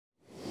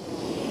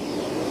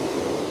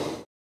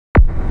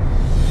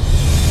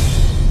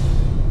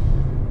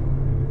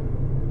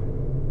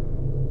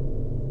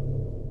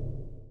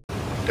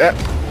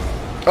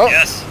Oh!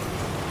 Yes!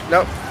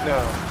 Nope.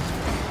 No.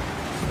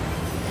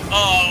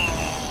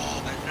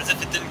 Oh! As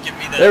if it didn't give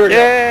me that. There we go.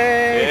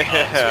 Yay!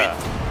 Yeah.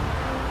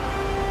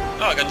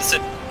 Oh, I got to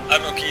sit. I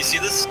don't know, can you see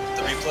this?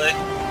 The replay?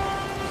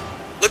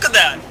 Look at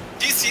that!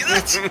 Do you see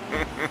that?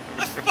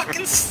 I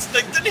fucking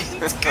didn't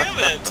even skim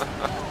it!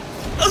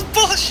 That was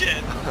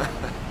bullshit!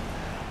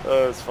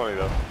 It's funny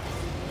though.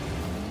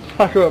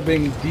 Talk about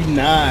being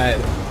denied.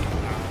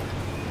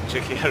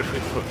 Chicky, how do we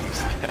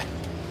use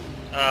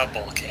that?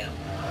 Ball cam.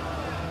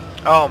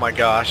 Oh my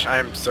gosh, I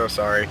am so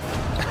sorry.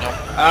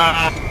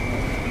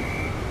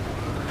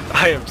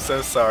 I am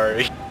so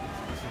sorry.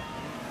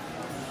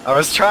 I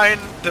was trying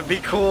to be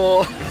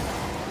cool.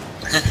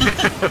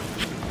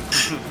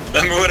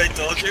 Remember what I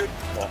told you?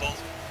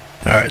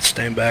 Alright,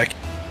 stand back.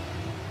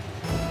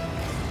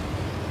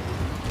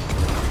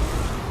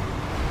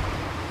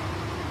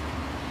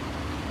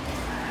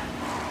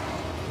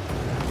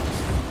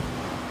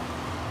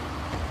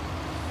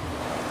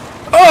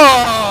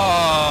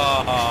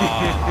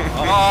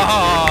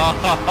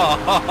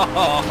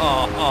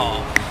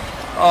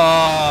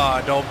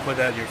 Oh, don't put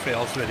that in your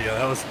fails video.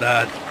 That was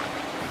bad.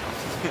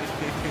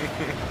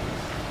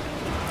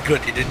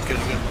 Good, you did good.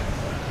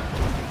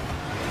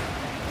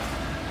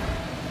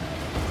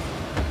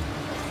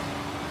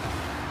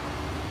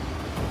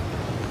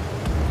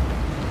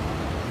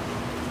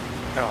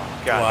 Oh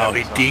god. Wow,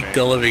 he deked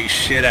the living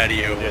shit out of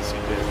you. Yes, he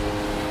did.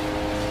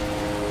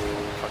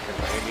 Fucking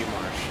Randy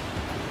Marsh.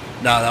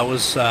 No, that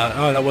was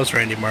that was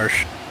Randy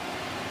Marsh.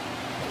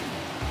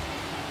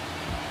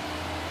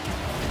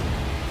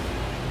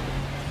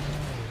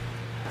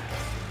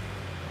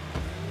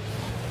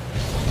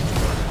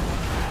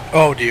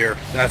 Oh dear,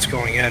 that's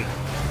going in.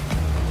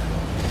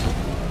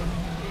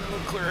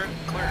 Clear it,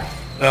 clear it.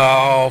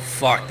 Oh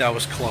fuck, that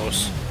was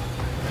close.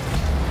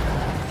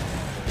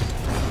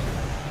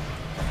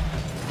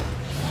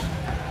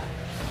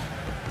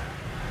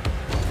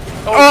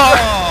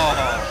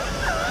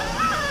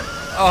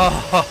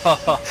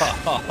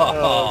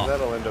 Oh,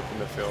 that'll end up in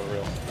the fail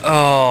reel.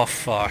 Oh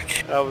fuck.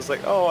 I was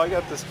like, oh, I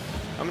got this.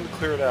 I'm gonna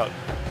clear it out.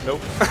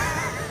 Nope.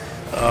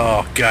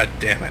 Oh god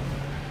damn it.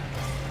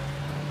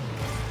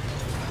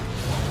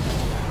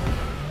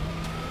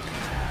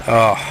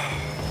 Oh.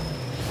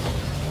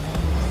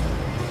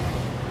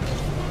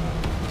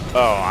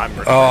 Oh, I'm.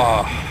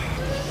 Oh.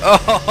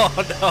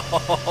 Oh no.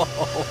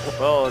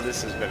 Well,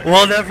 this has been.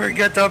 We'll never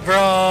get the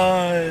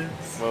bronze.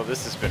 Well,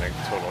 this has been a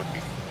total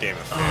game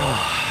of fail.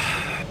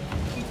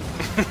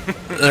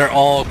 They're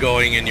all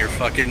going in your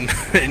fucking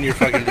video.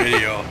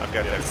 I've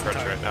got that crutch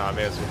right now. I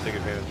may as well take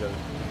advantage of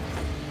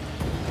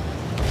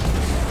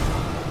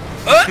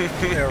it.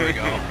 There we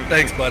go.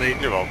 Thanks, buddy.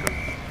 You're welcome.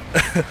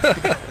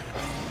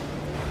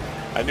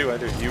 I knew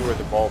either you or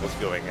the ball was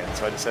going in,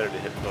 so I decided to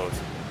hit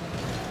both.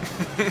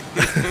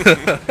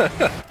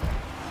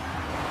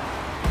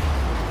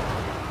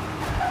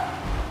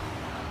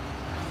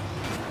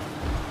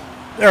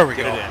 There we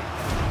Get go. it in.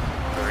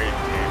 Great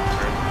game,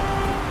 sir.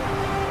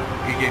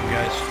 Good game,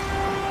 guys.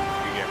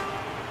 Good game.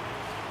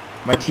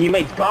 My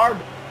teammates guard.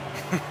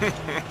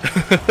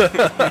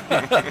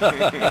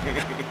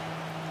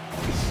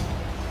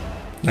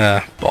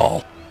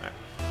 Ball.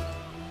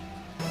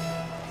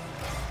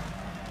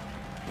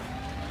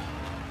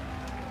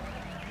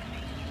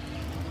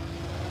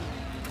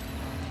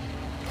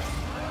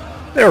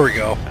 There we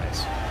go.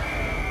 Nice.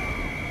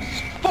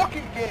 It's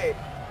fucking gay.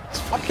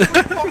 It's fucking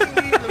fucking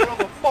in the middle of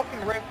a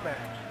fucking rip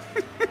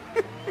match.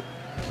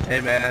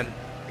 Hey man,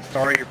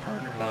 sorry your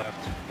partner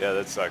left. Yeah,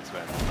 that sucks,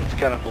 man. It's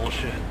kind of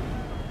bullshit.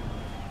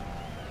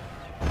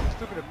 I'm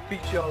still gonna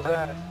beat y'all's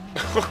ass.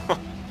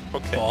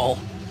 Okay. Ball.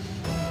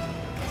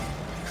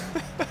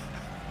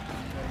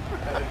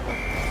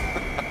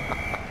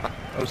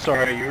 I'm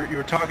sorry, you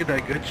were talking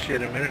that good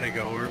shit a minute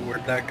ago.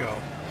 Where'd that go?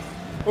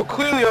 Well,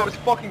 clearly I was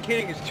fucking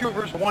kidding. It's 2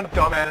 versus 1,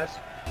 dumbass.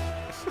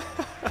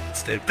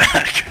 Stay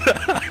back.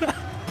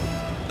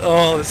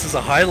 Oh, this is a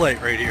highlight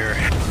right here.